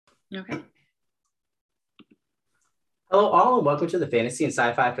Okay. Hello, all, and welcome to the Fantasy and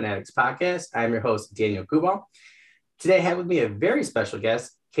Sci-Fi Fanatics podcast. I'm your host, Daniel Kubal. Today, I have with me a very special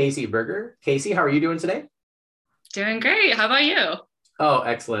guest, Casey Berger. Casey, how are you doing today? Doing great. How about you? Oh,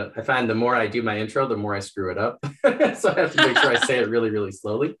 excellent. I find the more I do my intro, the more I screw it up. So I have to make sure I say it really, really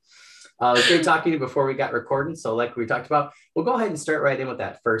slowly. It was great talking to you before we got recording. So like we talked about, we'll go ahead and start right in with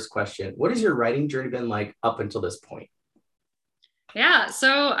that first question. What has your writing journey been like up until this point? Yeah,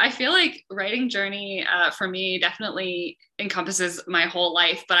 so I feel like writing journey for me definitely encompasses my whole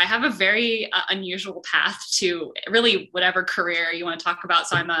life, but I have a very unusual path to really whatever career you want to talk about.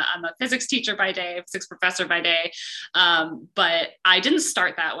 So I'm a physics teacher by day, physics professor by day, but I didn't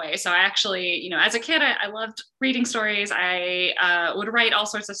start that way. So I actually, as a kid, I loved reading stories. I would write all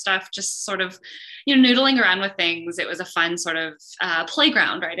sorts of stuff, just sort of, noodling around with things. It was a fun sort of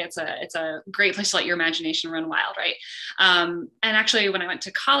playground, right? It's a great place to let your imagination run wild, right? And actually, when I went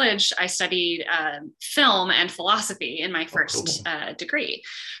to college, I studied film and philosophy in my Oh, cool. first degree.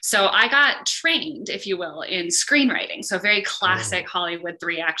 So I got trained, if you will, in screenwriting. So very classic Oh, Hollywood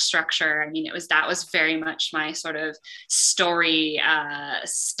three-act structure. I mean, that was very much my sort of story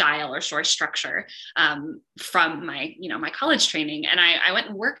style or story structure from my college training. And I went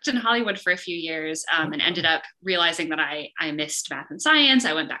and worked in Hollywood for a few years and ended up realizing that I missed math and science.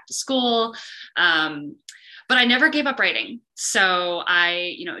 I went back to school. But I never gave up writing. So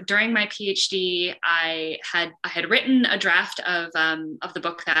during my PhD, I had written a draft of the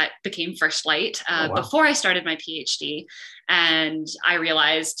book that became First Light oh, wow. before I started my PhD, and I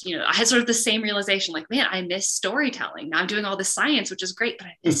realized, I had sort of the same realization, like, man, I miss storytelling. Now I'm doing all this science, which is great, but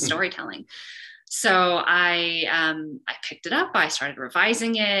I miss storytelling. So I picked it up. I started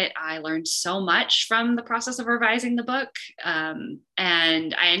revising it. I learned so much from the process of revising the book,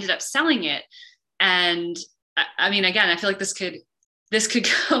 and I ended up selling it. And I mean, again, I feel like this could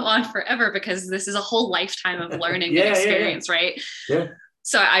go on forever because this is a whole lifetime of learning and Yeah. experience, right? Yeah.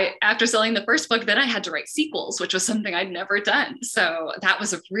 So after selling the first book, then I had to write sequels, which was something I'd never done. So that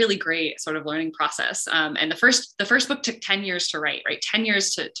was a really great sort of learning process. And the first book took 10 years to write, right? 10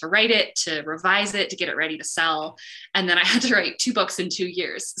 years to write it, to revise it, to get it ready to sell. And then I had to write two books in 2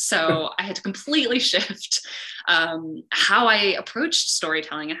 years. So I had to completely shift how I approached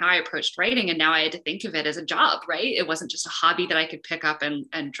storytelling and how I approached writing. And now I had to think of it as a job, right? It wasn't just a hobby that I could pick up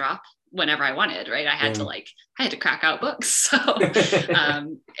and drop whenever I wanted, right? I had to crack out books. So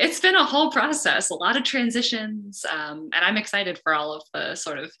it's been a whole process, a lot of transitions. And I'm excited for all of the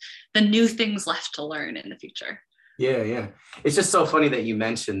sort of the new things left to learn in the future. Yeah. It's just so funny that you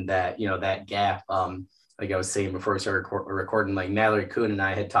mentioned that, that gap. Like I was saying before we started recording, like Natalie Kuhn and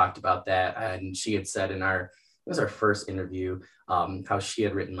I had talked about that. And she had said it was our first interview, how she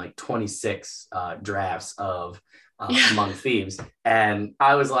had written like 26 drafts of Yeah. Among Thieves. And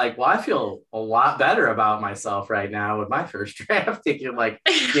I was like, well, I feel a lot better about myself right now with my first draft, taking like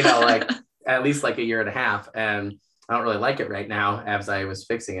at least like a year and a half. And I don't really like it right now as I was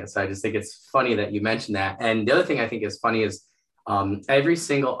fixing it. So I just think it's funny that you mentioned that. And the other thing I think is funny is every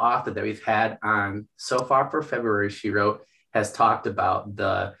single author that we've had on so far for February, she wrote, has talked about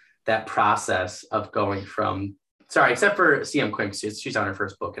that process of going from, sorry, except for CM Quinn, she's on her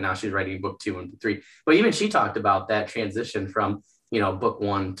first book and now she's writing book 2 and 3. But even she talked about that transition from, book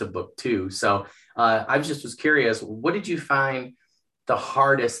 1 to book 2. So I just was curious, what did you find the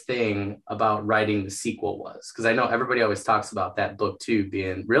hardest thing about writing the sequel was? Because I know everybody always talks about that book 2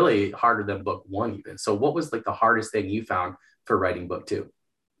 being really harder than book 1 even. So what was like the hardest thing you found for writing book 2?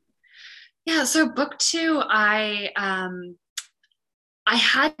 Yeah. So book two, I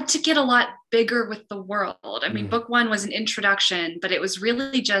had to get a lot bigger with the world. I mean, Mm, book one was an introduction, but it was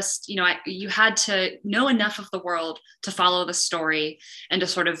really just, you had to know enough of the world to follow the story and to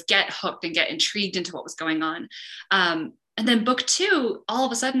sort of get hooked and get intrigued into what was going on. And then book two, all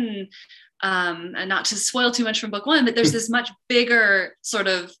of a sudden, and not to spoil too much from book one, but there's this much bigger sort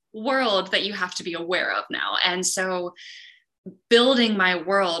of world that you have to be aware of now. And so building my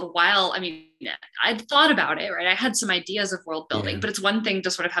world while, I mean, I'd thought about it, right? I had some ideas of world building, yeah. but it's one thing to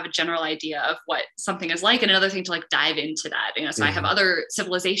sort of have a general idea of what something is like, and another thing to like dive into that. So I have Mhm. other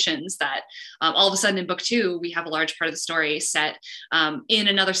civilizations that all of a sudden in book two, we have a large part of the story set in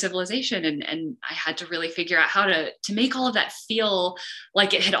another civilization. And I had to really figure out how to make all of that feel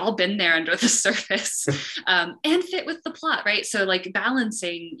like it had all been there under the surface and fit with the plot, right? So like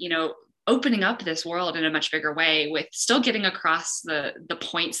balancing, opening up this world in a much bigger way with still getting across the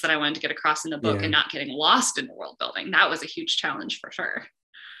points that I wanted to get across in the book and Yeah. not getting lost in the world building. That was a huge challenge for sure.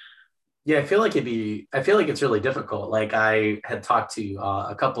 Yeah, I feel like it's really difficult. Like I had talked to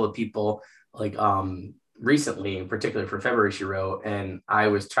a couple of people, like recently, in particular for February, she wrote, and I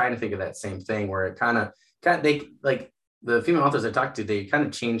was trying to think of that same thing where it kind of they like the female authors I talked to, they kind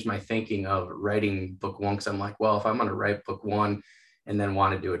of changed my thinking of writing book one, because I'm like, well, if I'm going to write book one and then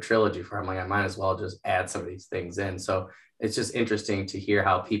want to do a trilogy for, I'm like, I might as well just add some of these things in. So it's just interesting to hear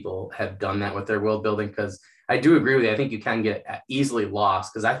how people have done that with their world building, because I do agree with you. I think you can get easily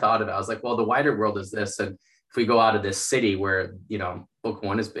lost, because I thought of it. I was like, well, the wider world is this. And if we go out of this city where, book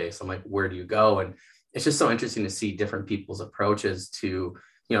one is based, I'm like, where do you go? And it's just so interesting to see different people's approaches to,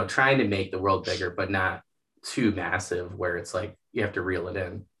 trying to make the world bigger, but not too massive where it's like you have to reel it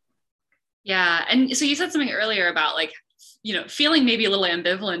in. Yeah. And so you said something earlier about like, feeling maybe a little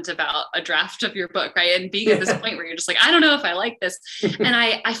ambivalent about a draft of your book, right? And being at this point where you're just like, I don't know if I like this. And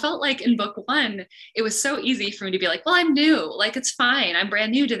I felt like in book one, it was so easy for me to be like, well, I'm new, like, it's fine. I'm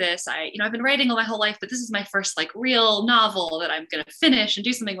brand new to this. I've been writing all my whole life, but this is my first like real novel that I'm going to finish and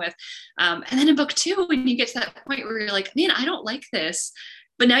do something with. And then in book two, when you get to that point where you're like, man, I don't like this.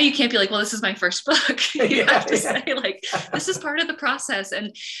 But now you can't be like, well, this is my first book. You have to say like, this is part of the process.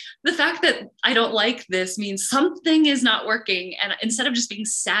 And the fact that I don't like this means something is not working. And instead of just being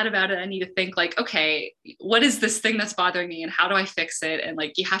sad about it, I need to think like, okay, what is this thing that's bothering me and how do I fix it? And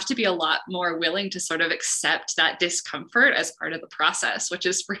like, you have to be a lot more willing to sort of accept that discomfort as part of the process, which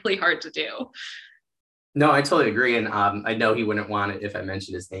is really hard to do. No, I totally agree. And I know he wouldn't want it if I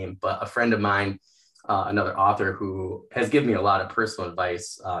mentioned his name, but a friend of mine, another author who has given me a lot of personal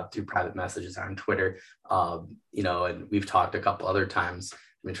advice through private messages on Twitter, and we've talked a couple other times.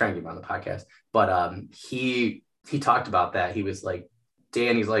 I've been trying to get him on the podcast, but he talked about that. He was like,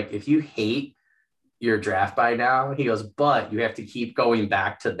 Dan, he's like, if you hate your draft by now, he goes, but you have to keep going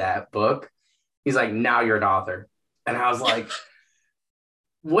back to that book. He's like, now you're an author. And I was like,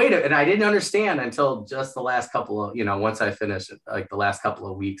 and I didn't understand until just the last couple of, once I finished like the last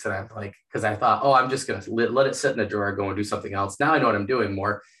couple of weeks, and I'm like, because I thought, oh, I'm just going to let it sit in a drawer, go and do something else. Now I know what I'm doing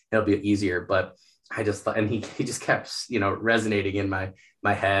more. It'll be easier. But I just thought, and he just kept, resonating in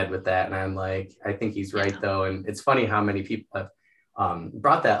my head with that. And I'm like, I think he's right though. And it's funny how many people have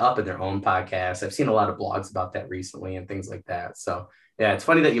brought that up in their own podcasts. I've seen a lot of blogs about that recently and things like that. So yeah, it's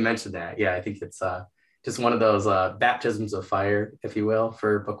funny that you mentioned that. Yeah. I think it's, just one of those baptisms of fire, if you will,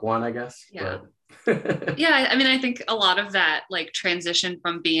 for book one, I guess. Yeah. Yeah. I mean, I think a lot of that like transition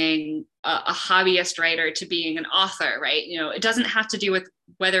from being a hobbyist writer to being an author, right? It doesn't have to do with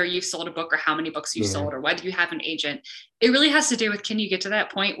whether you've sold a book or how many books you've sold or whether you have an agent. It really has to do with, can you get to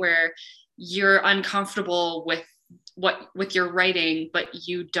that point where you're uncomfortable with your writing, but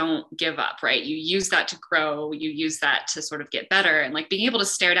you don't give up, right? You use that to grow, you use that to sort of get better, and like being able to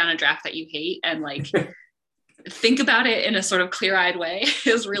stare down a draft that you hate and like think about it in a sort of clear-eyed way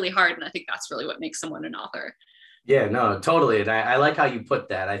is really hard. And I think that's really what makes someone an author. Yeah, no, totally. And I like how you put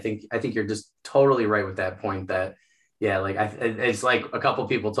that. I think you're just totally right with that point that, yeah, like it's like a couple of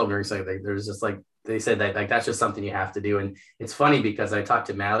people told me recently, like, there's just like, they said that like, that's just something you have to do. And it's funny because I talked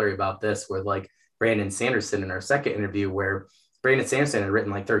to Mallory about this with like Brandon Sanderson in our second interview, where Brandon Sanderson had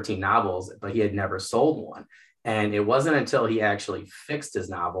written like 13 novels, but he had never sold one. And it wasn't until he actually fixed his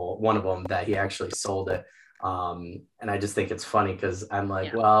novel, one of them, that he actually sold it. And I just think it's funny because I'm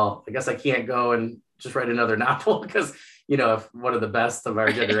like, well, I guess I can't go and just write another novel because, if one of the best of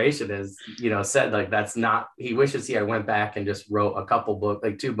our generation is, said like, that's not, he wishes he had went back and just wrote a couple books,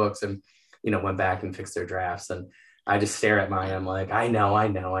 like 2 books, and, went back and fixed their drafts. And I just stare at mine. I'm like, I know, I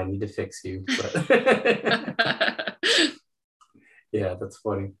need to fix you. But yeah, that's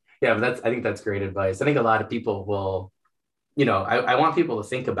funny. Yeah, but I think that's great advice. I think a lot of people will, I want people to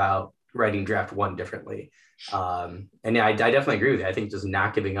think about writing draft one differently. And yeah, I definitely agree with you. I think just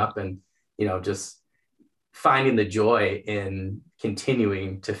not giving up and, just finding the joy in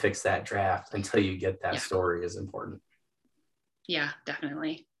continuing to fix that draft until you get that story is important. Yeah,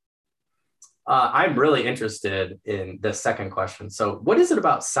 definitely. I'm really interested in the second question. So what is it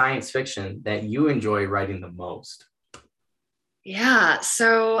about science fiction that you enjoy writing the most? Yeah.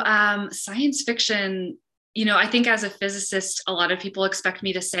 So science fiction, I think as a physicist, a lot of people expect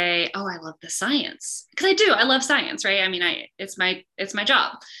me to say, oh, I love the science. Because I do. I love science, right? I mean, it's my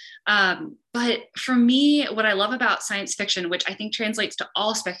job. But for me, what I love about science fiction, which I think translates to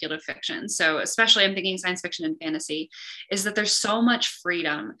all speculative fiction, so especially I'm thinking science fiction and fantasy, is that there's so much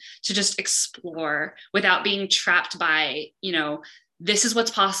freedom to just explore without being trapped by, this is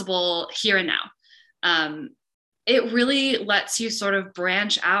what's possible here and now. It really lets you sort of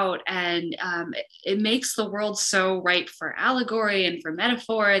branch out, and it makes the world so ripe for allegory and for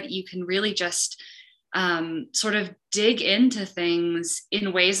metaphor that you can really just sort of dig into things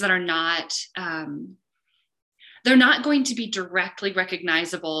in ways that are not, they're not going to be directly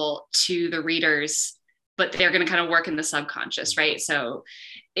recognizable to the readers, but they're going to kind of work in the subconscious, right? So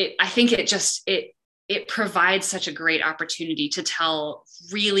I think it provides such a great opportunity to tell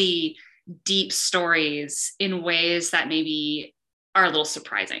really deep stories in ways that maybe are a little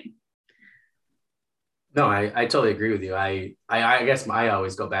surprising. No, I totally agree with you. I guess I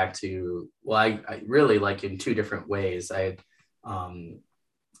always go back to, well, I really like in two different ways. Um,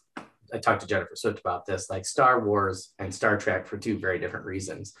 I talked to Jennifer Swift about this, like Star Wars and Star Trek for two very different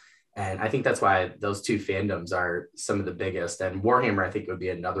reasons. And I think that's why those two fandoms are some of the biggest. And Warhammer, I think, would be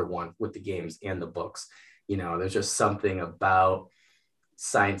another one with the games and the books. There's just something about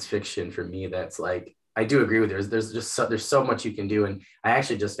science fiction for me that's like, I do agree with you. There's so much you can do. And I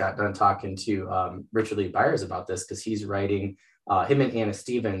actually just got done talking to Richard Lee Byers about this, because he's writing, him and Anna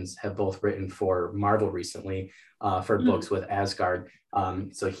Stevens have both written for Marvel recently for books with Asgard.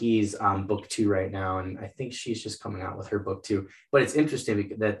 So he's on book 2 right now, and I think she's just coming out with her book too. But it's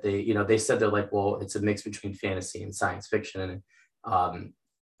interesting that they said they're like, well, it's a mix between fantasy and science fiction. And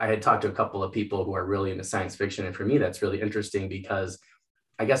I had talked to a couple of people who are really into science fiction, and for me, that's really interesting, because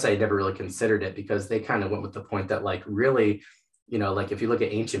I guess I had never really considered it, because they kind of went with the point that, like, really, like if you look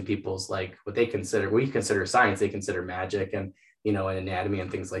at ancient peoples, like what you consider science, they consider magic and, and anatomy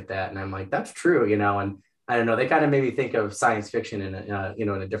and things like that. And I'm like, that's true, and I don't know, they kind of made me think of science fiction in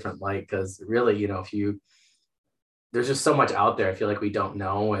a different light, because really, there's just so much out there. I feel like we don't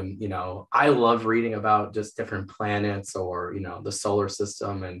know. And, I love reading about just different planets or, the solar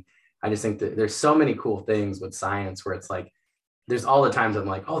system. And I just think that there's so many cool things with science where it's like, there's all the times I'm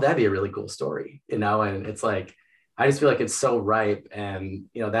like, oh, that'd be a really cool story, and it's like, I just feel like it's so ripe. And,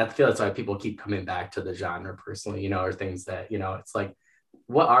 that's why people keep coming back to the genre personally, or things that, it's like,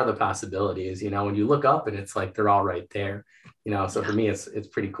 what are the possibilities, when you look up and it's like, they're all right there, so for me, it's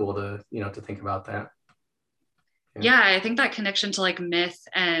pretty cool to, to think about that. Yeah, I think that connection to like myth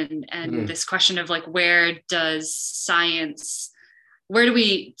and this question of like, where do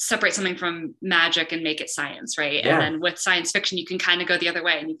we separate something from magic and make it science, right? Yeah. And then with science fiction, you can kind of go the other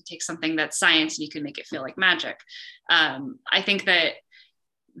way, and you can take something that's science and you can make it feel like magic. I think that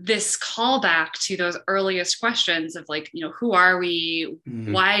this callback to those earliest questions of like, who are we?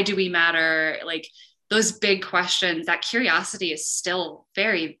 Mm-hmm. Why do we matter? Like those big questions, that curiosity is still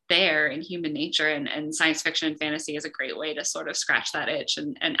very there in human nature, and science fiction and fantasy is a great way to sort of scratch that itch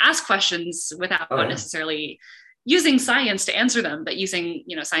and ask questions without necessarily using science to answer them, but using,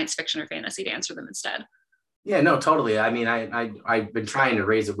 science fiction or fantasy to answer them instead. Yeah, no, totally. I mean, I've been trying to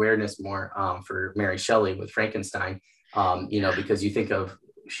raise awareness more for Mary Shelley with Frankenstein, because you think of,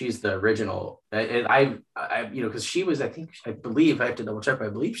 she's the original, because she was, I believe I have to double check, but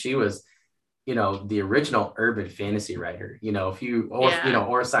I believe she was, the original urban fantasy writer,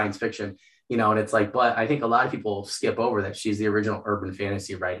 or science fiction, and it's like, but I think a lot of people skip over that she's the original urban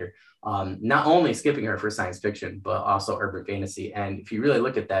fantasy writer. Not only skipping her for science fiction, but also urban fantasy. And if you really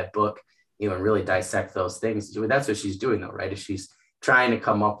look at that book, and really dissect those things, that's what she's doing though, right? Is she's trying to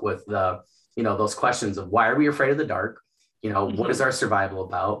come up with those questions of, why are we afraid of the dark? Mm-hmm. What is our survival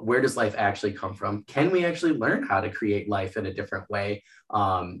about? Where does life actually come from? Can we actually learn how to create life in a different way?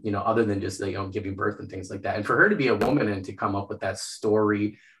 Other than just, giving birth and things like that. And for her to be a woman and to come up with that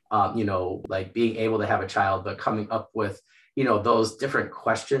story, like being able to have a child, but coming up with, those different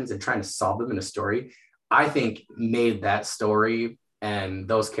questions and trying to solve them in a story, I think made that story and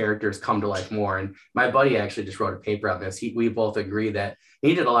those characters come to life more. And my buddy actually just wrote a paper on this. We both agree that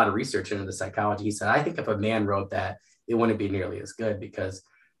he did a lot of research into the psychology. He said, I think if a man wrote that, it wouldn't be nearly as good, because,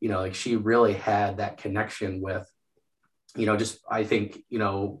 like she really had that connection with, just, I think,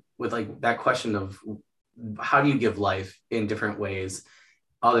 with like that question of how do you give life in different ways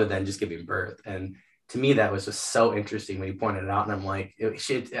other than just giving birth. And to me, that was just so interesting when he pointed it out. And I'm like, it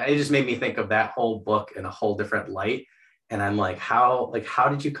just made me think of that whole book in a whole different light. And I'm like, how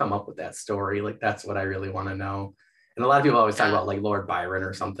did you come up with that story? Like, that's what I really want to know. And a lot of people always talk about like Lord Byron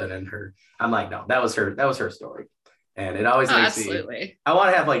or something, and I'm like, no, that was her story. And it always makes me, I want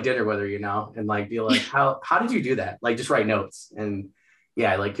to have like dinner with her, and like be like, how did you do that? Like just write notes. And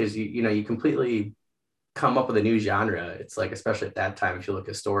yeah, like, cause you completely come up with a new genre. It's like, especially at that time, if you look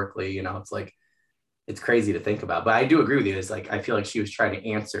historically, it's like, it's crazy to think about. But I do agree with you. It's like, I feel like she was trying to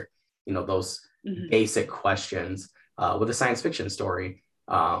answer, those basic questions with a science fiction story,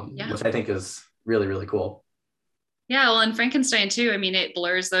 which I think is really, really cool. Yeah, well, and Frankenstein too. I mean, it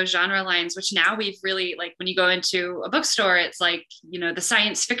blurs those genre lines, which now we've really, like, when you go into a bookstore, it's like, the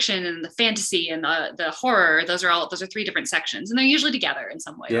science fiction and the fantasy and the horror. Those are 3 different sections, and they're usually together in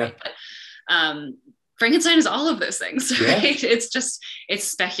some way. Yeah. Right? But Frankenstein is all of those things, right? Yeah. It's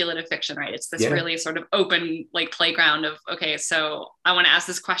speculative fiction, right? It's this really sort of open like playground of, okay, so I want to ask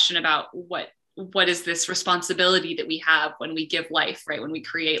this question about what what is this responsibility that we have when we give life, right? When we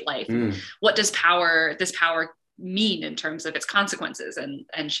create life, Mm. what does this power mean in terms of its consequences?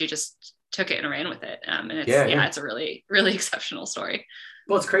 And she just took it and ran with it. And it's a really, really exceptional story.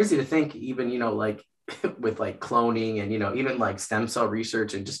 Well, it's crazy to think even, like with like cloning and, even like stem cell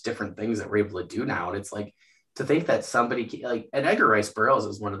research and just different things that we're able to do now. And it's like to think that somebody like, and Edgar Rice Burroughs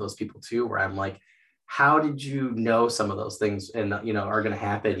is one of those people too, where I'm like, how did you know some of those things and, are going to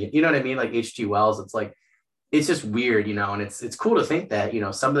happen? You know what I mean? Like H.G. Wells, it's like, it's just weird, and it's cool to think that,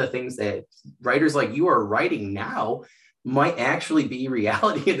 some of the things that writers like you are writing now might actually be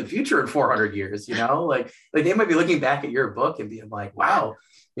reality in the future in 400 years, like they might be looking back at your book and being like, wow,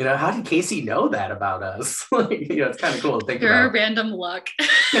 how did Casey know that about us? Like, it's kind of cool to think pure about. Random luck.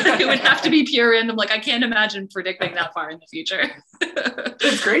 It would have to be pure random luck. I can't imagine predicting that far in the future.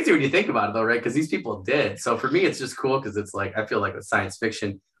 It's crazy when you think about it though, right? Because these people did. So for me, it's just cool because it's like, I feel like with science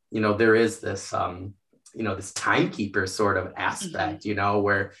fiction, there is this, this timekeeper sort of aspect,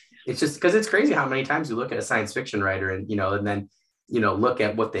 where it's just because it's crazy how many times you look at a science fiction writer and, and then, look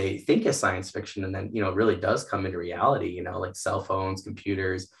at what they think is science fiction and then, it really does come into reality, like cell phones,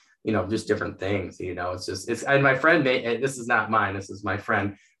 computers, just different things, and my friend this is not mine, this is my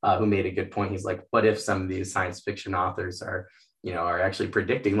friend who made a good point. He's like, what if some of these science fiction authors are actually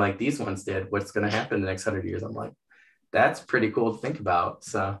predicting like these ones did, what's going to happen in the next 100 years? I'm like, that's pretty cool to think about.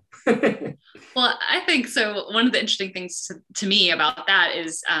 So, well, I think so. One of the interesting things to me about that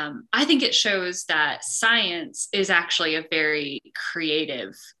is I think it shows that science is actually a very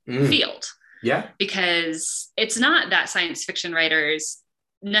creative field. Yeah. Because it's not that science fiction writers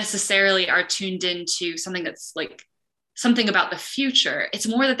necessarily are tuned into something that's like something about the future. It's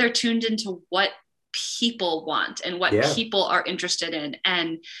more that they're tuned into what people want and what people are interested in.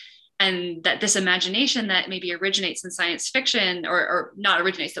 And that this imagination that maybe originates in science fiction or not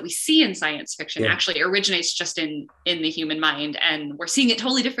originates that we see in science fiction actually originates just in the human mind. And we're seeing it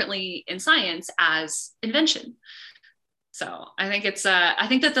totally differently in science as invention. So I think I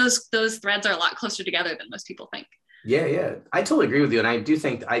think that those threads are a lot closer together than most people think. Yeah. I totally agree with you. And I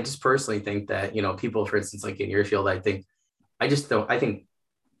just personally think that, people, for instance, like in your field, I think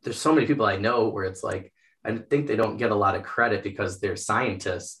there's so many people I know where it's like, I think they don't get a lot of credit because they're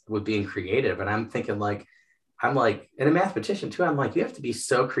scientists with being creative. And I'm thinking like, and a mathematician too, I'm like, you have to be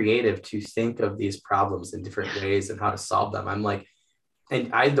so creative to think of these problems in different ways and how to solve them. I'm like,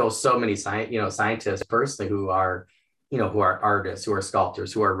 and I know so many scientists personally who are artists, who are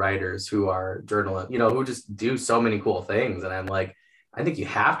sculptors, who are writers, who are journalists, who just do so many cool things. And I'm like, I think you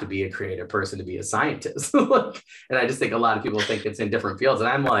have to be a creative person to be a scientist. And I just think a lot of people think it's in different fields. And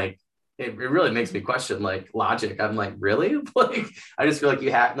I'm like, it really makes me question like logic. I'm like, really? Like, I just feel like you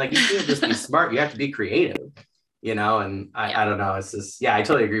can't just be smart. You have to be creative, and I don't know. It's just, I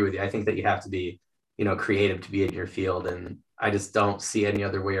totally agree with you. I think that you have to be, creative to be in your field. And I just don't see any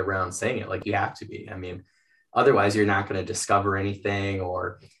other way around saying it. Like you have to be, I mean, otherwise you're not going to discover anything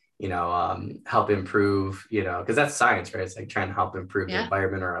or, help improve, because that's science, right? It's like trying to help improve the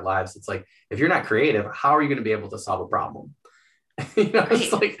environment or our lives. It's like, if you're not creative, how are you going to be able to solve a problem?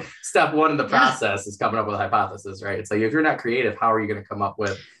 It's like step one in the process is coming up with a hypothesis, right? It's like, if you're not creative, how are you going to come up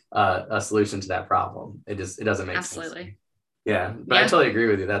with a solution to that problem? It doesn't make sense. Absolutely. Yeah. But I totally agree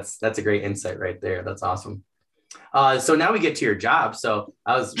with you. That's a great insight right there. That's awesome. So now we get to your job. So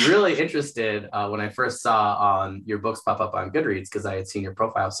I was really interested when I first saw on your books pop up on Goodreads because I had seen your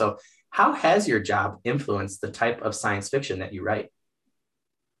profile. So how has your job influenced the type of science fiction that you write?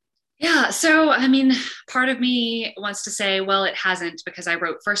 Yeah. So, I mean, part of me wants to say, well, it hasn't because I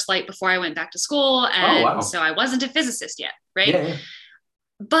wrote First Light before I went back to school. And so I wasn't a physicist yet. Right. Yeah.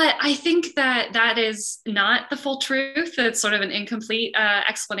 But I think that is not the full truth. It's sort of an incomplete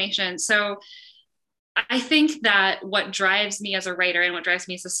explanation. So I think that what drives me as a writer and what drives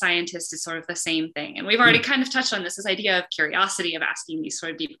me as a scientist is sort of the same thing. And we've already kind of touched on this idea of curiosity, of asking these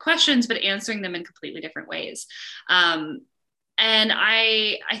sort of deep questions, but answering them in completely different ways. And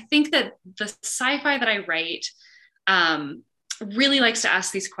I think that the sci-fi that I write really likes to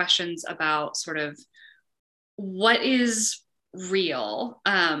ask these questions about sort of what is real,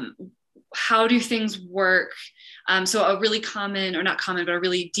 how do things work? So a really common, or not common, but a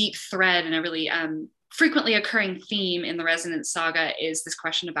really deep thread and a really frequently occurring theme in the Resonance saga is this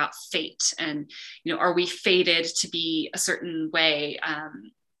question about fate. And, are we fated to be a certain way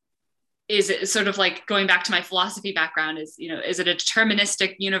is it sort of like going back to my philosophy background is, is it a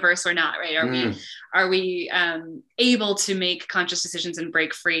deterministic universe or not, right? Are we able to make conscious decisions and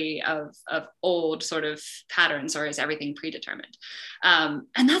break free of old sort of patterns, or is everything predetermined?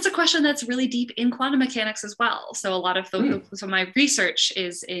 And that's a question that's really deep in quantum mechanics as well. So a lot of so my research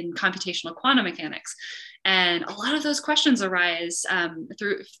is in computational quantum mechanics, and a lot of those questions arise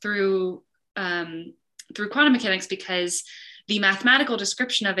through quantum mechanics, because the mathematical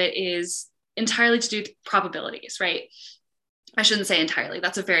description of it is entirely to do with probabilities, right? I shouldn't say entirely,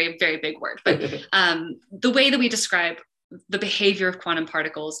 that's a very, very big word, but the way that we describe the behavior of quantum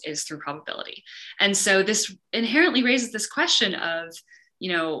particles is through probability. And so this inherently raises this question of,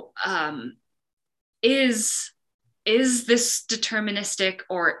 is this deterministic,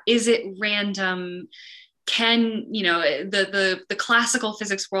 or is it random? Can, the classical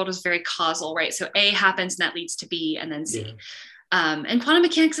physics world is very causal, right? So A happens and that leads to B and then C. And quantum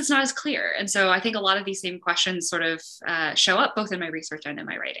mechanics is not as clear. And so I think a lot of these same questions sort of show up both in my research and in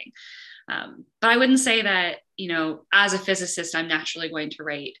my writing. But I wouldn't say that, as a physicist, I'm naturally going to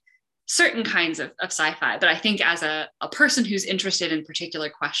write certain kinds of sci-fi. But I think as a person who's interested in particular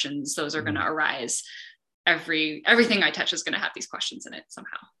questions, those are going to arise. Everything I touch is going to have these questions in it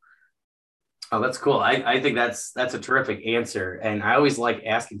somehow. Oh, that's cool. I think that's a terrific answer. And I always like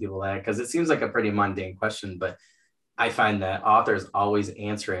asking people that, because it seems like a pretty mundane question, but I find that authors always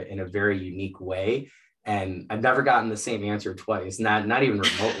answer it in a very unique way. And I've never gotten the same answer twice, not even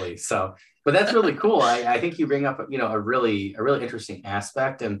remotely. So, but that's really cool. I think you bring up, a really interesting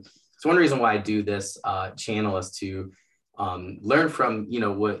aspect. And it's one reason why I do this channel, is to learn from,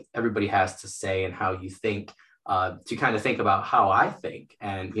 what everybody has to say and how you think, to kind of think about how I think.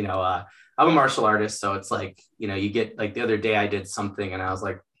 And, I'm a martial artist. So it's like, you get, like, the other day I did something and I was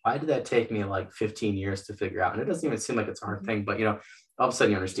like, why did that take me like 15 years to figure out? And it doesn't even seem like it's a hard thing, but, all of a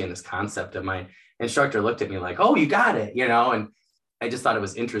sudden you understand this concept. And my instructor looked at me like, oh, you got it, and I just thought it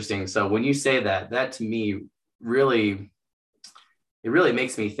was interesting. So when you say that to me really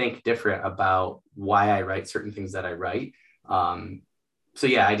makes me think different about why I write certain things that I write. So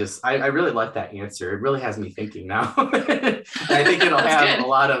yeah, I really like that answer. It really has me thinking now. I think it'll have a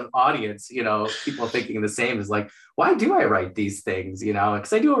lot of audience, people thinking the same, is like, why do I write these things?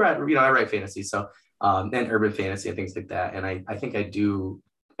 Because I do write, I write fantasy, so and urban fantasy and things like that. And I think I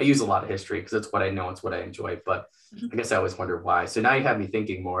use a lot of history because it's what I know, it's what I enjoy. But I guess I always wonder why. So now you have me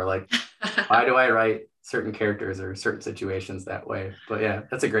thinking more like, why do I write certain characters or certain situations that way? But yeah,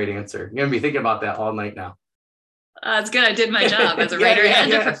 that's a great answer. You're gonna be thinking about that all night now. It's good. I did my job as a writer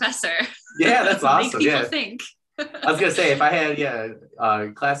and a professor. Yeah, that's awesome. Make people think. I was gonna say, if I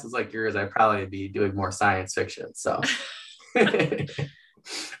had classes like yours, I'd probably be doing more science fiction. So,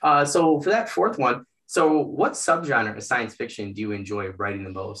 so for that fourth one, so what subgenre of science fiction do you enjoy writing the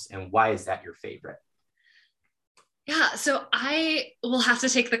most, and why is that your favorite? Yeah, so I will have to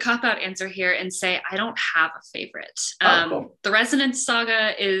take the cop-out answer here and say I don't have a favorite. Cool. The Resonance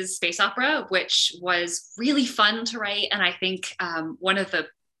Saga is space opera, which was really fun to write. And I think one of the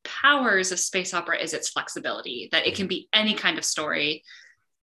powers of space opera is its flexibility, that it can be any kind of story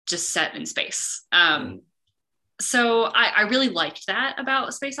just set in space. So I really liked that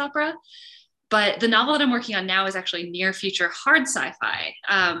about space opera. But the novel that I'm working on now is actually near future hard sci-fi.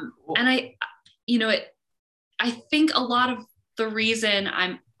 Cool. And I think a lot of the reason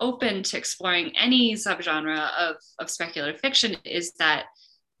I'm open to exploring any subgenre of speculative fiction is that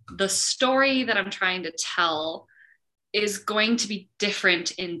the story that I'm trying to tell is going to be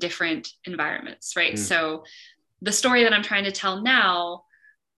different in different environments, right? So the story that I'm trying to tell now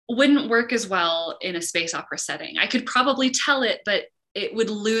wouldn't work as well in a space opera setting. I could probably tell it, but it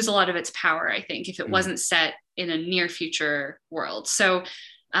would lose a lot of its power, I think, if it wasn't set in a near future world. So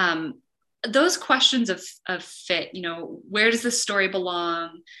those questions of fit, where does this story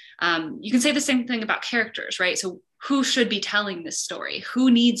belong? You can say the same thing about characters, right? So who should be telling this story? Who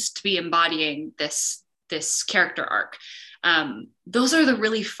needs to be embodying this character arc? Those are the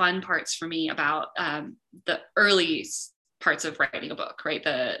really fun parts for me about the early parts of writing a book, right?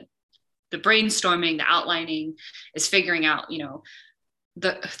 The brainstorming, the outlining is figuring out,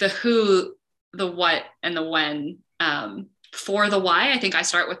 the who, the what, and the when. For the why, I think I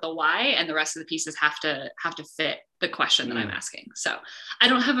start with the why, and the rest of the pieces have to fit the question that I'm asking. So I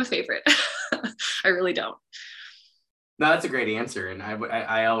don't have a favorite. I really don't. No, that's a great answer. And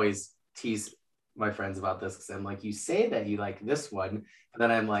I always tease my friends about this, because I'm like, you say that you like this one, but then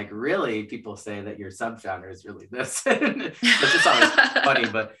I'm like, really, people say that your subgenre is really this. It's just always funny.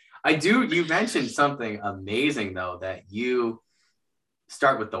 But you mentioned something amazing though, that you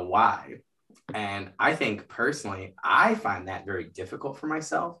start with the why. And I think personally, I find that very difficult for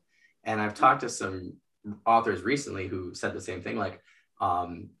myself. And I've talked to some authors recently who said the same thing. Like,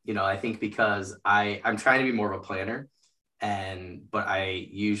 I think because I'm trying to be more of a planner, but I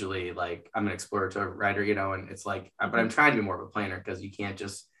usually like, I'm an exploratory writer, and it's like, but I'm trying to be more of a planner, because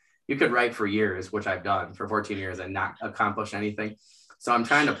you could write for years, which I've done for 14 years and not accomplish anything. So I'm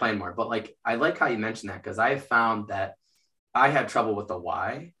trying to plan more. But like, I like how you mentioned that, because I found that I have trouble with the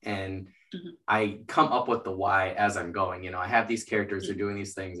why, and I come up with the why as I'm going. I have these characters who are doing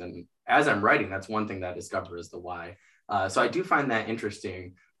these things, and as I'm writing, that's one thing that I discover is the why. So I do find that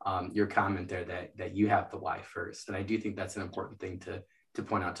interesting, your comment there that you have the why first. And I do think that's an important thing to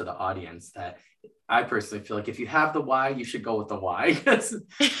point out to the audience, that I personally feel like if you have the why, you should go with the why, because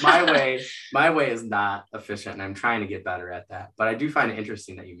my way is not efficient, and I'm trying to get better at that. But I do find it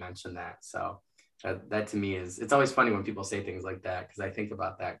interesting that you mentioned that. So that to me it's always funny when people say things like that, because I think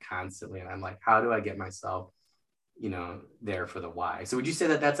about that constantly, and I'm like, how do I get myself, there for the why? So would you say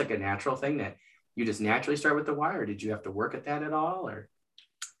that that's like a natural thing, that you just naturally start with the why, or did you have to work at that at all? Or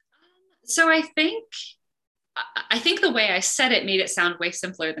so I think the way I said it made it sound way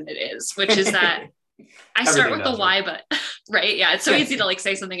simpler than it is, which is that I start with the why, but right. Yeah. It's so easy to like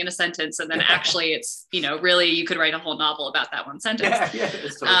say something in a sentence, and then actually it's, really you could write a whole novel about that one sentence.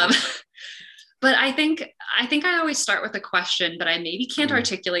 Totally. But I think I always start with a question, but I maybe can't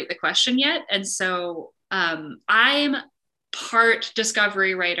articulate the question yet. And so I'm part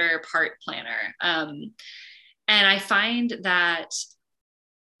discovery writer, part planner. And I find that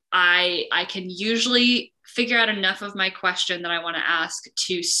I can usually figure out enough of my question that I want to ask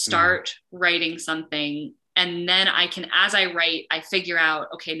to start writing something. And then I can, as I write, I figure out,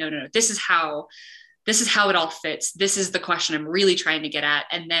 okay, no, this is how it all fits. This is the question I'm really trying to get at.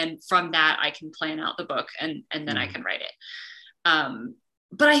 And then from that, I can plan out the book, and then I can write it.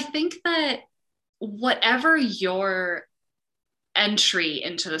 But I think that whatever your entry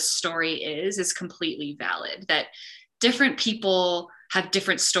into the story is completely valid, that different people have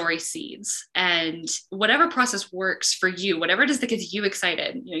different story seeds, and whatever process works for you, whatever it is that gets you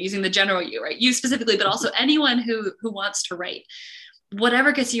excited, using the general you, right? You specifically, but also anyone who wants to write,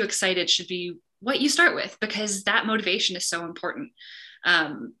 whatever gets you excited should be what you start with, because that motivation is so important.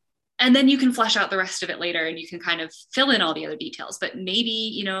 And then you can flesh out the rest of it later, and you can kind of fill in all the other details. But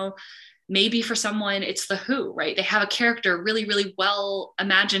maybe for someone it's the who, right? They have a character really, really well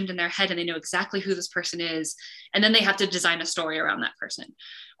imagined in their head, and they know exactly who this person is. And then they have to design a story around that person.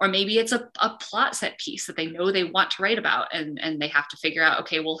 Or maybe it's a plot set piece that they know they want to write about, and they have to figure out,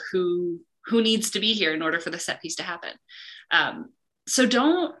 okay, well, who needs to be here in order for the set piece to happen? So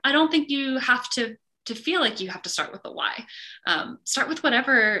I don't think you have to feel like you have to start with the why. Start with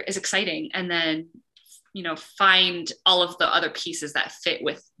whatever is exciting, and then, find all of the other pieces that fit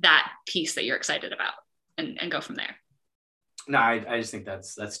with that piece that you're excited about, and go from there. No, I just think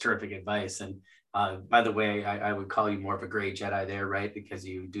that's terrific advice. And by the way, I would call you more of a gray Jedi there, right? Because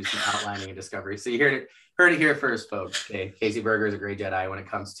you do some outlining and discovery. So you heard it here first, folks. Okay, Casey Berger is a gray Jedi when it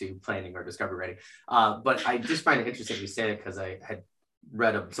comes to planning or discovery writing. But I just find it interesting you say it, because I had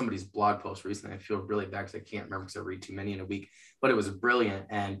read somebody's blog post recently. I feel really bad because I can't remember, because I read too many in a week, but it was brilliant.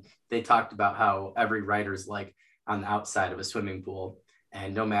 And they talked about how every writer's like on the outside of a swimming pool.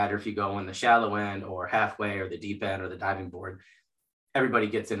 And no matter if you go in the shallow end or halfway or the deep end or the diving board, everybody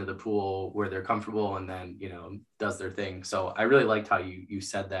gets into the pool where they're comfortable, and then, does their thing. So I really liked how you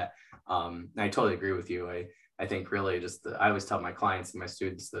said that. And I totally agree with you. I think really I always tell my clients and my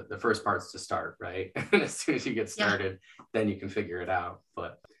students that the first part's to start, right? And as soon as you get started, then you can figure it out.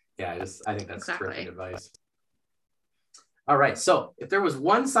 But yeah, I think that's terrific advice. All right. So if there was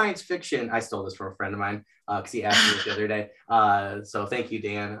one science fiction, I stole this from a friend of mine because he asked me it the other day. So thank you,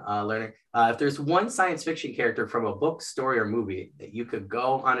 Dan Lerner. If there's one science fiction character from a book, story, or movie that you could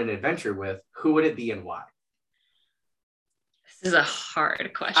go on an adventure with, who would it be and why? This is a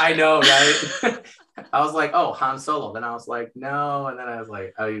hard question. I know, right? I was like, oh, Han Solo. Then I was like, no. And then I was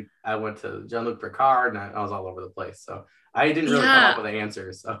like, I went to Jean-Luc Picard, and I was all over the place. So I didn't really come up with an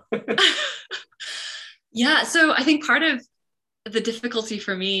answer. So yeah. So I think part of the difficulty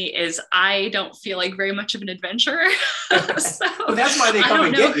for me is I don't feel like very much of an adventurer. So, well, that's why they come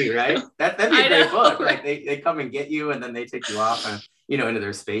and get you, right? That'd be a great book. Like they come and get you, and then they take you off and into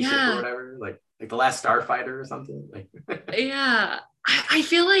their spaceship or whatever, like the Last Starfighter or something. Like yeah. I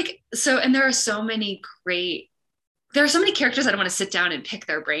feel like so, and there are so many characters I don't want to sit down and pick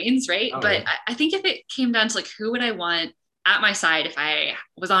their brains, right? But I think if it came down to like who would I want at my side if I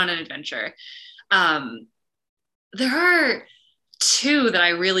was on an adventure, there are two that I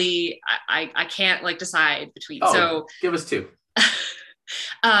really I can't like decide between. So give us two.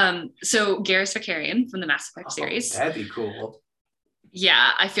 So Garrus Vakarian from the Mass Effect series. That'd be cool.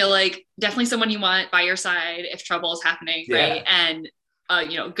 Yeah, I feel like definitely someone you want by your side if trouble is happening, right? Yeah. And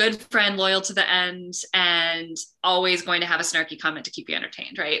good friend, loyal to the end, and always going to have a snarky comment to keep you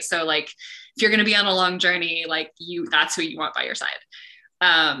entertained, right? So like if you're going to be on a long journey, like that's who you want by your side.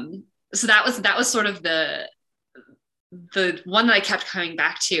 So that was sort of the one that I kept coming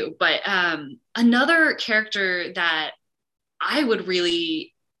back to. But another character that I would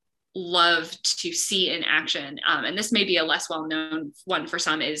really love to see in action, and this may be a less well-known one for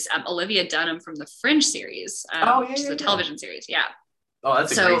some, is Olivia Dunham from the Fringe series, Oh yeah, which is yeah, a yeah. television series. Yeah. Oh,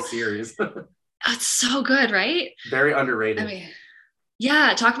 that's a So great series. it's so good, right? Very I underrated. mean,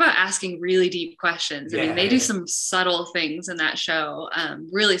 yeah, talk about asking really deep questions. I mean, they do Yeah. some subtle things in that show,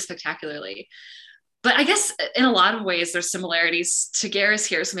 really spectacularly. But I guess in a lot of ways, there's similarities to Garris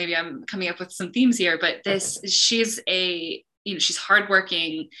here. So maybe I'm coming up with some themes here. But she's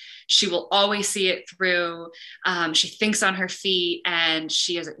hardworking. She will always see it through. She thinks on her feet, and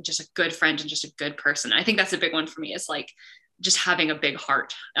she is just a good friend and just a good person. I think that's a big one for me. Is like just having a big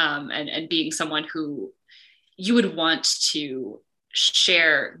heart, and being someone who you would want to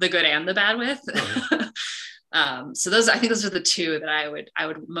share the good and the bad with. Oh, So I think those are the two that I would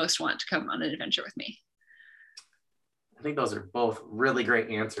most want to come on an adventure with me. I think those are both really great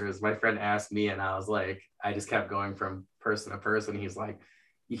answers. My friend asked me, and I was like, I just kept going from person to person. He's like,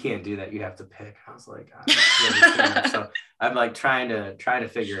 you can't do that. You have to pick. I was like, so I'm like trying to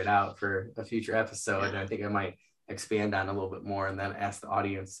figure it out for a future episode. And I think I might expand on a little bit more and then ask the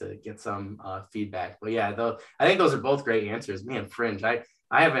audience to get some feedback. But yeah, though I think those are both great answers. Man, Fringe. I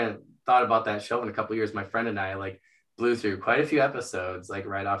haven't thought about that show in a couple of years. My friend and I like blew through quite a few episodes like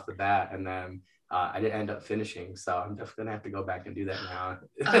right off the bat, and then I didn't end up finishing, so I'm definitely gonna have to go back and do that now.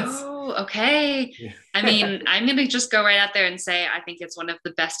 Oh, okay. I mean, I'm gonna just go right out there and say I think it's one of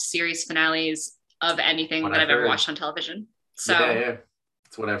the best series finales of anything what that I've I've ever heard. watched on television. So Yeah,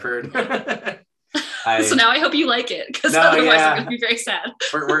 that's what I've heard. so now I hope you like it, because No, otherwise yeah, I'm gonna be very sad.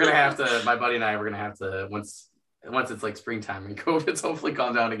 we're gonna have to. My buddy and I, we're gonna have to once it's like springtime and COVID's hopefully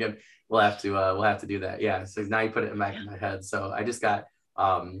calmed down again. We'll have to do that. Yeah. So now you put it back in my head. So I just got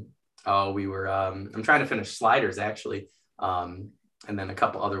I'm trying to finish Sliders actually, and then a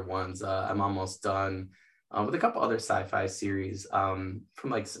couple other ones. I'm almost done with a couple other sci-fi series from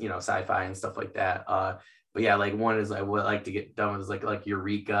like sci-fi and stuff like that. But yeah, like one is I would like to get done with is like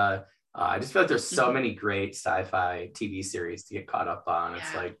Eureka. I just feel like there's so many great sci-fi TV series to get caught up on.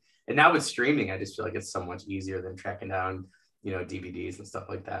 It's like, and now with streaming, I just feel like it's so much easier than tracking down DVDs and stuff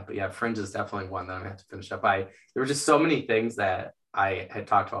like that. But yeah, Fringe is definitely one that I'm gonna have to finish up. There were just so many things that I had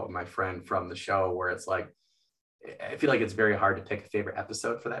talked about with my friend from the show where it's like, I feel like it's very hard to pick a favorite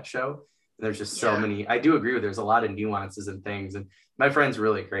episode for that show. And there's just so many. I do agree with there's a lot of nuances and things. And my friend's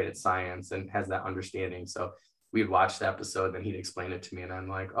really great at science and has that understanding. So we'd watch the episode and then he'd explain it to me. And I'm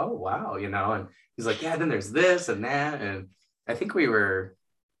like, oh, wow. And he's like, yeah, then there's this and that. And I think we were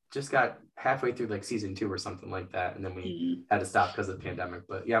just got halfway through like season 2 or something like that. And then we had to stop because of the pandemic.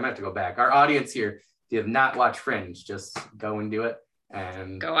 But yeah, I'm gonna have to go back. Our audience here, if you have not watched Fringe, just go and do it.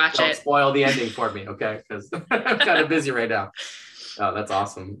 And go watch don't it. Spoil the ending for me, okay? Because I'm kind of busy right now. Oh, that's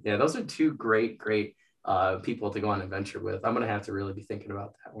awesome. Yeah, those are two great people to go on an adventure with. I'm gonna have to really be thinking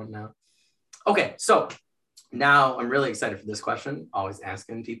about that one now. Okay, so now I'm really excited for this question. Always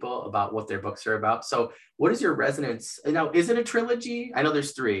asking people about what their books are about. So, what is your resonance? Now, is it a trilogy? I know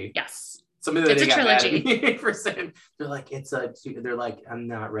there's 3. Yes. Somebody it's a trilogy. For saying they're like, I'm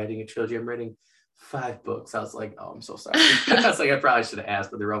not writing a trilogy. I'm writing 5 books. I was like, oh, I'm so sorry. I was like, I probably should have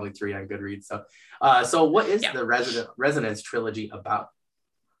asked, but there were only 3 on Goodreads. So what is the Resonance trilogy about?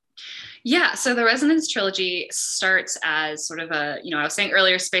 Yeah, so the Resonance trilogy starts as sort of I was saying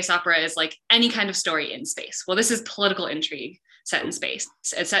earlier, space opera is like any kind of story in space. Well, this is political intrigue set in space.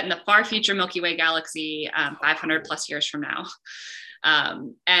 It's set in the far future Milky Way galaxy, 500 plus years from now.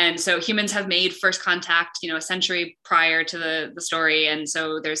 And so humans have made first contact, a century prior to the story. And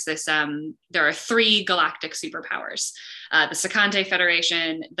so there's this, there are 3 galactic superpowers, the Secante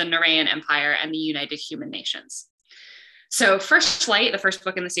Federation, the Narayan Empire, and the United Human Nations. So First Flight, the first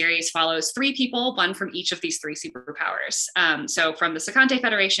book in the series, follows 3 people, one from each of these 3 superpowers. So from the Secante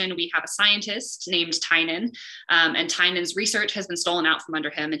Federation, we have a scientist named Tynan, and Tynan's research has been stolen out from under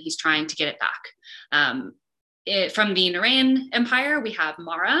him, and he's trying to get it back. From the Narayan Empire, we have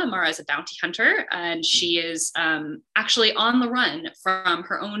Mara. Mara is a bounty hunter, and she is actually on the run from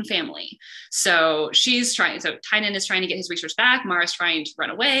her own family. So Tynan is trying to get his research back. Mara's trying to run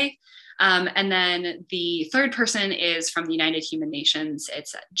away. And then the third person is from the United Human Nations.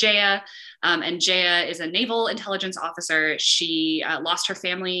 It's Jaya. And Jaya is a naval intelligence officer. She lost her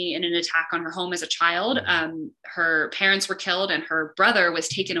family in an attack on her home as a child. Her parents were killed and her brother was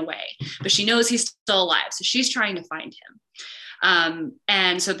taken away, but she knows he's still alive. So she's trying to find him.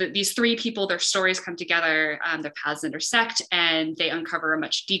 And so these three people, their stories come together, their paths intersect, and they uncover a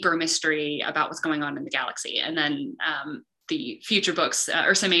much deeper mystery about what's going on in the galaxy. And then the future books,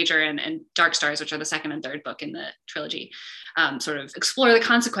 Ursa Major and Dark Stars, which are the second and third book in the trilogy, sort of explore the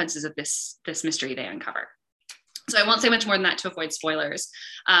consequences of this mystery they uncover. So I won't say much more than that to avoid spoilers.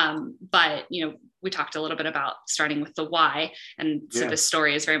 But, we talked a little bit about starting with the why. And so this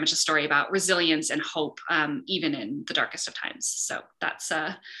story is very much a story about resilience and hope, even in the darkest of times. So that's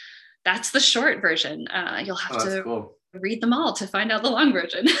the short version. You'll have to read them all to find out the long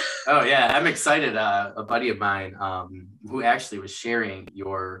version. Oh yeah. I'm excited. A buddy of mine, who actually was sharing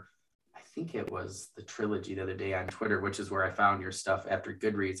I think it was the trilogy the other day on Twitter, which is where I found your stuff after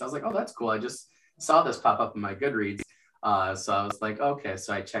Goodreads. I was like, oh, that's cool. I just saw this pop up in my Goodreads. So I was like, okay,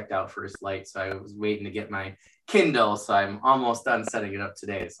 so I checked out First Light. So I was waiting to get my Kindle. So I'm almost done setting it up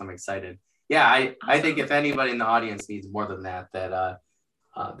today. So I'm excited. Yeah, I think if anybody in the audience needs more than that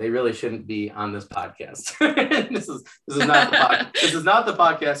they really shouldn't be on this podcast. This is not the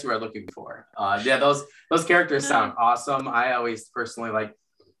podcast you are looking for. Those characters sound awesome. I always personally like,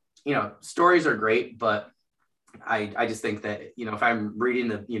 stories are great, but I just think that, if I'm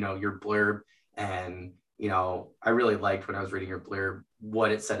reading your blurb and, I really liked when I was reading your blurb,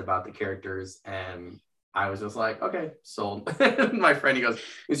 what it said about the characters. And I was just like, okay, sold. My friend, he goes,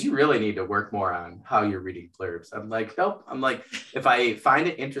 you really need to work more on how you're reading blurbs. I'm like, nope. I'm like, if I find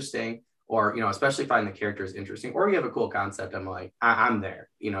it interesting or, especially find the characters interesting, or you have a cool concept, I'm like, I'm there,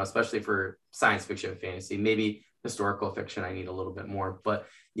 especially for science fiction and fantasy, maybe historical fiction, I need a little bit more. But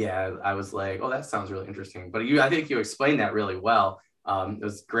yeah, I was like, oh, that sounds really interesting. But I think you explained that really well. It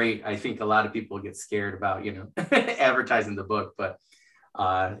was great. I think a lot of people get scared about, advertising the book, but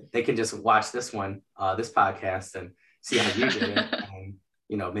they can just watch this podcast and see how you did it and,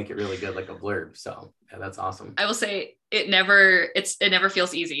 make it really good, like a blurb. So yeah, that's awesome. I will say it never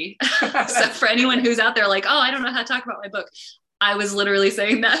feels easy. So for anyone who's out there like, oh, I don't know how to talk about my book, I was literally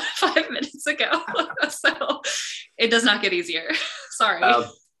saying that 5 minutes ago. So it does not get easier. Sorry.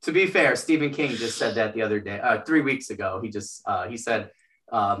 To be fair, Stephen King just said that the other day, 3 weeks ago. He said,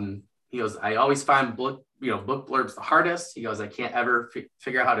 he goes, I always find book blurbs the hardest. He goes, I can't ever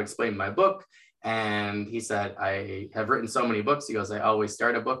figure out how to explain my book. And he said, I have written so many books. He goes, I always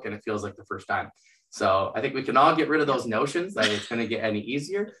start a book and it feels like the first time. So I think we can all get rid of those notions that it's going to get any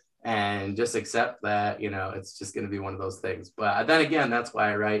easier and just accept that, it's just going to be one of those things. But then again, that's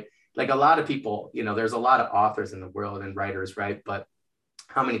why I write. Like a lot of people, there's a lot of authors in the world and writers, right? But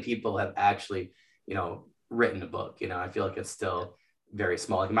how many people have actually, written a book? I feel like it's still very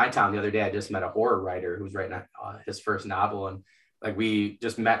small. Like in my town the other day, I just met a horror writer who's writing his first novel. And like, we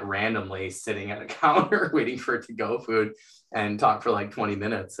just met randomly sitting at a counter waiting for it-to-go food and talked for like 20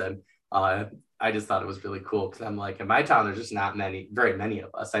 minutes. And I just thought it was really cool because I'm like, in my town, there's just not very many of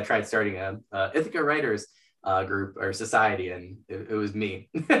us. I tried starting a Ithaca Writers group or society, and it was me.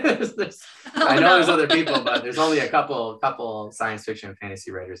 I know there's other people, but there's only a couple science fiction and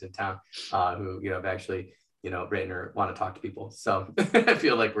fantasy writers in town who have actually written or want to talk to people. So I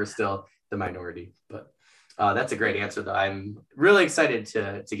feel like we're still the minority. But that's a great answer, though. I'm really excited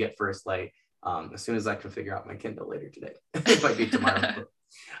to get First Light as soon as I can figure out my Kindle later today. It might be tomorrow.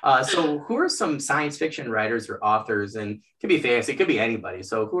 So who are some science fiction writers or authors, and it could be fantasy, it could be anybody.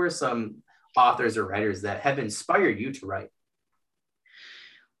 So who are some authors or writers that have inspired you to write?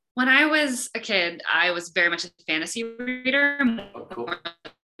 When I was a kid, I was very much a fantasy reader, more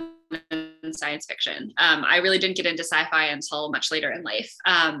than science fiction. I really didn't get into sci-fi until much later in life.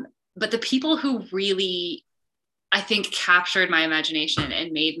 But the people who really, I think, captured my imagination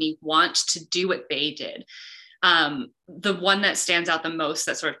and made me want to do what they did, the one that stands out the most,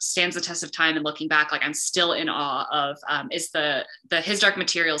 that sort of stands the test of time and looking back, like I'm still in awe of, is the His Dark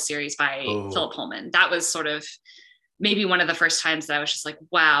Materials series by Philip Pullman. That was sort of maybe one of the first times that I was just like,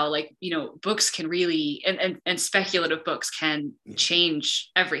 wow, like, books can really, and speculative books can change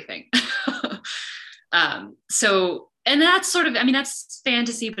everything. And that's sort of, that's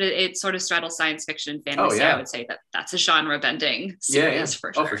fantasy, but it sort of straddles science fiction and fantasy. Oh, yeah. I would say that's a genre bending series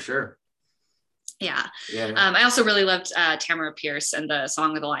for sure. Oh, for sure. Yeah. I also really loved Tamara Pierce and the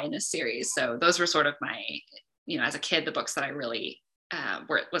Song of the Lioness series. So those were sort of my, as a kid, the books that I really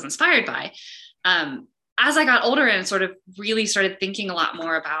was inspired by. As I got older and sort of really started thinking a lot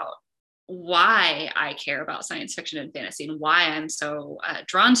more about why I care about science fiction and fantasy and why I'm so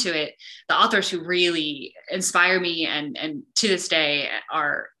drawn to it, the authors who really inspire me and to this day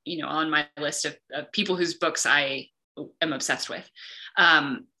are, on my list of people whose books I am obsessed with,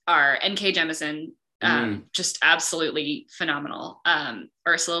 are N.K. Jemisin, just absolutely phenomenal.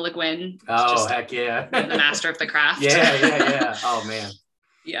 Ursula Le Guin, oh heck yeah, the master of the craft. yeah. Oh man.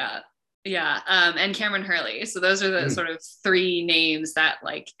 Yeah. And Cameron Hurley. So those are the sort of three names that,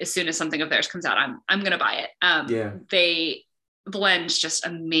 like, as soon as something of theirs comes out, I'm gonna buy it. They blend just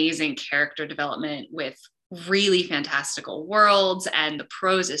amazing character development with really fantastical worlds, and the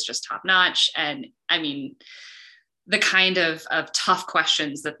prose is just top notch. And I mean, the kind of tough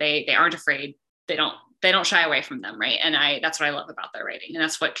questions that they aren't afraid, they don't shy away from them, right? And that's what I love about their writing, and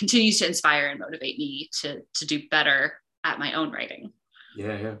that's what continues to inspire and motivate me to do better at my own writing.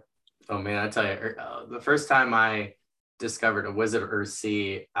 Yeah. Oh man, I tell you, the first time I discovered A Wizard of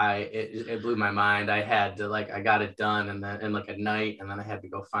Earthsea, it blew my mind. I had to I got it done, and then in like a night, and then I had to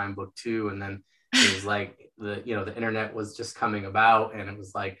go find book 2, and then it was like the internet was just coming about, and it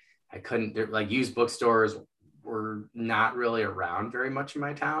was like I couldn't used bookstores were not really around very much in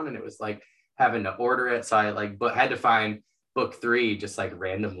my town, and it was like having to order it. So I had to find book 3 just like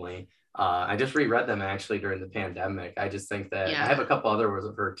randomly. I just reread them actually during the pandemic. I just think that I have a couple other words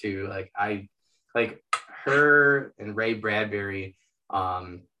of her too. I like her and Ray Bradbury,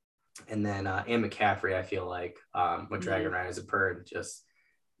 and then Anne McCaffrey. I feel like with Dragon Riders of Pern, just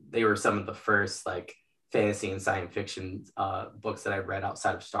they were some of the first like fantasy and science fiction books that I read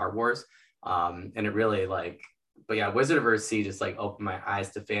outside of Star Wars. And it really but yeah, Wizard of Earthsea just like opened my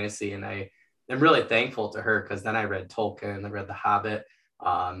eyes to fantasy, and I'm really thankful to her, because then I read Tolkien, I read The Hobbit.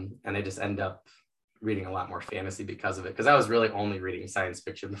 And I just end up reading a lot more fantasy because of it, because I was really only reading science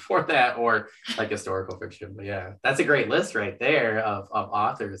fiction before that, or like historical fiction. But yeah, that's a great list right there of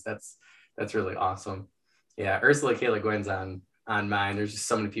authors. That's really awesome. Yeah, Ursula K. Le Guin's on mine. There's just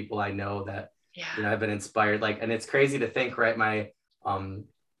so many people I know that have been inspired. And it's crazy to think, right? My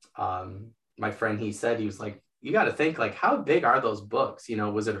my friend, he said, he was like, you got to think, like, how big are those books?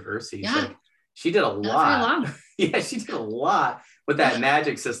 Wizard of Earthsea. Yeah. Like, she did a lot. Yeah, she did a lot with that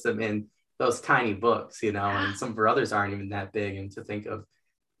magic system in those tiny books, and some of her others aren't even that big. And to think of,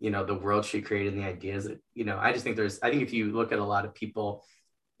 the world she created and the ideas that, I just think I think if you look at a lot of people,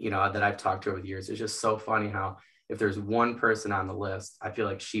 that I've talked to over the years, it's just so funny how if there's one person on the list, I feel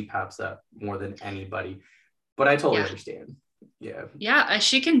like she pops up more than anybody. But I totally understand. Yeah.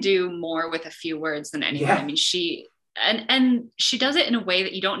 She can do more with a few words than anyone. I mean, and she does it in a way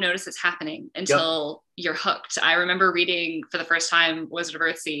that you don't notice it's happening until you're hooked. I remember reading for the first time Wizard of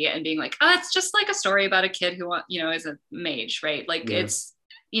Earthsea and being like, oh, it's just like a story about a kid who is a mage, right? Like it's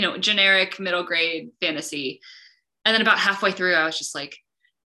generic middle grade fantasy. And then about halfway through, I was just like,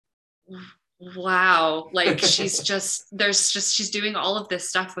 wow, like she's doing all of this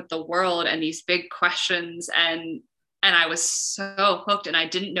stuff with the world and these big questions, and I was so hooked, and I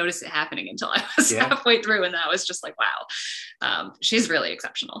didn't notice it happening until I was halfway through. And that was just like, wow, she's really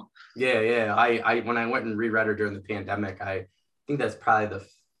exceptional. Yeah. I when I went and reread her during the pandemic, I think that's probably the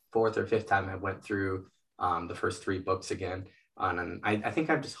 4th or 5th time I went through the first 3 books again. And I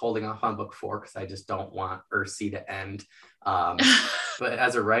think I'm just holding off on book 4 because I just don't want Earthsea to end. But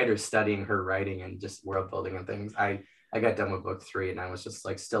as a writer, studying her writing and just world building and things, I got done with book 3, and I was just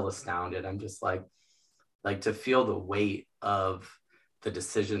like still astounded. I'm just like to feel the weight of the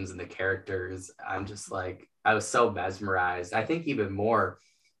decisions and the characters. I'm just like, I was so mesmerized. I think even more,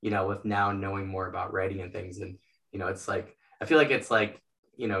 with now knowing more about writing and things. And, it's like, I feel like it's like,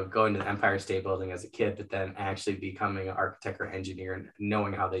 going to the Empire State Building as a kid, but then actually becoming an architect or engineer and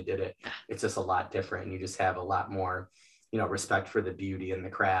knowing how they did it. It's just a lot different. And you just have a lot more, respect for the beauty and the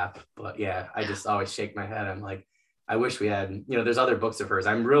craft. But yeah, I just always shake my head. I'm like, I wish we had, there's other books of hers.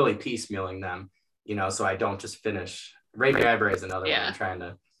 I'm really piecemealing them, so I don't just finish. Ray Bradbury is another one I'm trying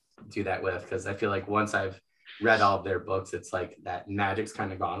to do that with, because I feel like once I've read all of their books, it's like that magic's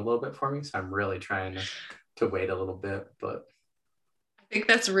kind of gone a little bit for me. So I'm really trying to wait a little bit. But I think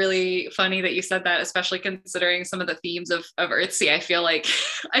that's really funny that you said that, especially considering some of the themes of Earthsea. I feel like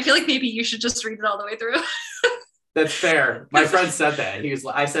maybe you should just read it all the way through. That's fair. My friend said that.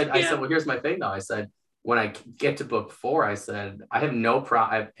 I said, well, here's my thing though. I said, when I get to book 4, I said, I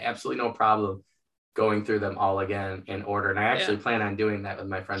have absolutely no problem going through them all again in order. And I actually plan on doing that with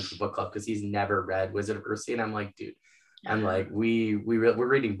my friend from book club, because he's never read Wizard of Earthsea. And I'm like, dude, I'm like, we're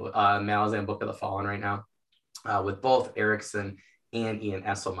reading Malazan Book of the Fallen right now, with both Erickson and Ian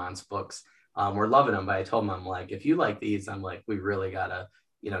Esselman's books. We're loving them, but I told him, I'm like, if you like these, I'm like, we really gotta,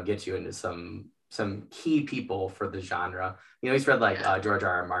 get you into some some key people for the genre. He's read like George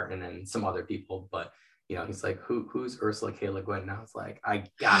R.R. Martin and some other people, but he's like, who's Ursula K. Le Guin? And I was like, I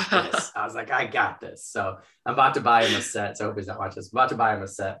got this. I got this. So I'm about to buy him a set. So I hope he's not watching this. I'm about to buy him a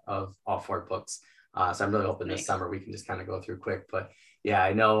set of all 4 books. So I'm really hoping this summer we can just kind of go through quick. But yeah,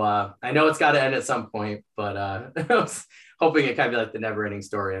 I know it's got to end at some point, but I was hoping it kind of be like the never ending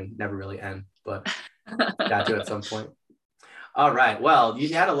story and never really end, but got to at some point. All right. Well,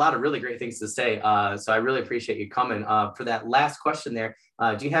 you had a lot of really great things to say. So I really appreciate you coming. For that last question there,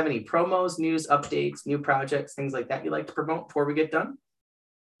 do you have any promos, news, updates, new projects, things like that you'd like to promote before we get done?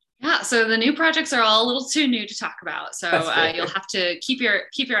 Yeah, so the new projects are all a little too new to talk about. So you'll have to keep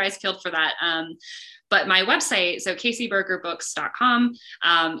your eyes peeled for that. But my website, so caseybergerbooks.com,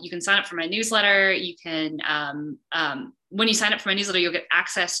 you can sign up for my newsletter. You can, when you sign up for my newsletter, you'll get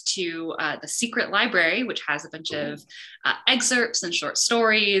access to the secret library, which has a bunch of excerpts and short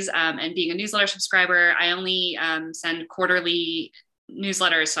stories. And being a newsletter subscriber, I only send quarterly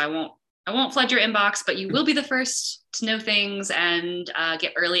newsletters, so I won't flood your inbox, but you will be the first to know things and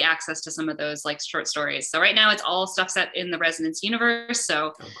get early access to some of those like short stories. So right now it's all stuff set in the Resonance universe.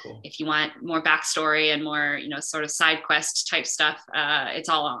 So if you want more backstory and more, sort of side quest type stuff, it's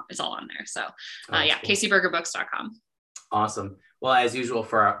all on there. So CaseyBergerBooks.com. Awesome. Well, as usual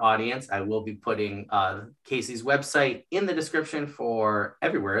for our audience, I will be putting Casey's website in the description for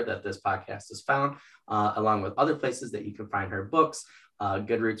everywhere that this podcast is found, along with other places that you can find her books,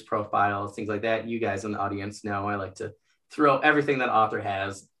 Goodreads profiles, things like that. You guys in the audience know I like to throw everything that author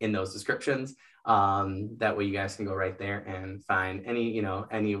has in those descriptions. That way you guys can go right there and find any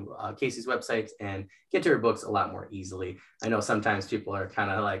Casey's websites and get to her books a lot more easily. I know sometimes people are kind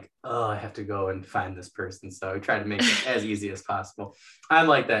of like, oh, I have to go and find this person. So I try to make it as easy as possible. I'm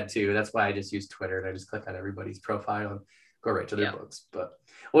like that too. That's why I just use Twitter and I just click on everybody's profile and go right to their books. But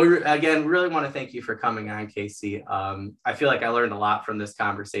again, really want to thank you for coming on, Casey. I feel like I learned a lot from this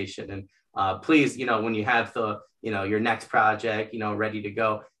conversation, and please, when you have your next project, ready to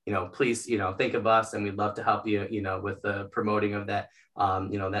go, please, think of us, and we'd love to help you, with the promoting of that,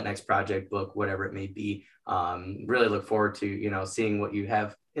 that next project, book, whatever it may be. Really look forward to, seeing what you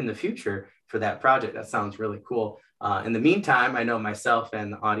have in the future for that project. That sounds really cool. In the meantime, I know myself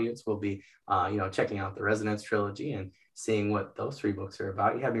and the audience will be, checking out the Resonance trilogy and seeing what those 3 books are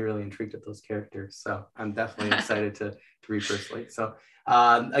about. You have me really intrigued with those characters. So I'm definitely excited to read personally. So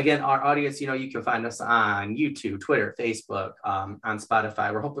again, our audience, you can find us on YouTube, Twitter, Facebook, on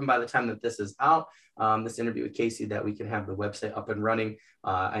Spotify. We're hoping by the time that this is out, this interview with Casey, that we can have the website up and running.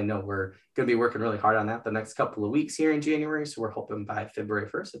 I know we're going to be working really hard on that the next couple of weeks here in January. So we're hoping by February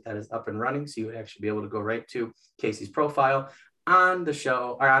 1st that is up and running. So you would actually be able to go right to Casey's profile on the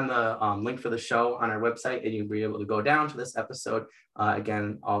show, or on the link for the show on our website, and you'll be able to go down to this episode.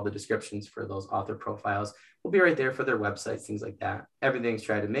 Again, all the descriptions for those author profiles will be right there for their websites, things like that. Everything's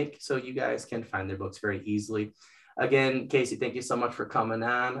tried to make so you guys can find their books very easily. Again, Casey, thank you so much for coming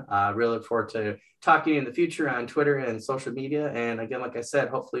on. Really look forward to talking to you in the future on Twitter and social media. And again, like I said,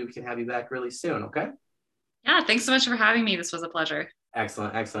 hopefully we can have you back really soon. Okay. Yeah. Thanks so much for having me. This was a pleasure.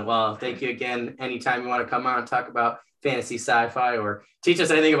 Excellent. Excellent. Well, thank you again. Anytime you want to come on and talk about fantasy, sci-fi, or teach us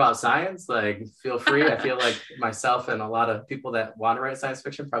anything about science, like, feel free. I feel like myself and a lot of people that want to write science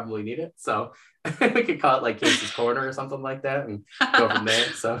fiction probably need it. So we could call it like Casey's Corner or something like that and go from there.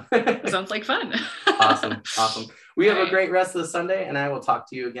 So sounds like fun. Awesome. We have a great rest of the Sunday, and I will talk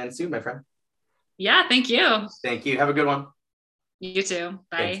to you again soon, my friend. Yeah. Thank you. Thank you. Have a good one. You too.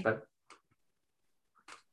 Bye. Thanks, bye.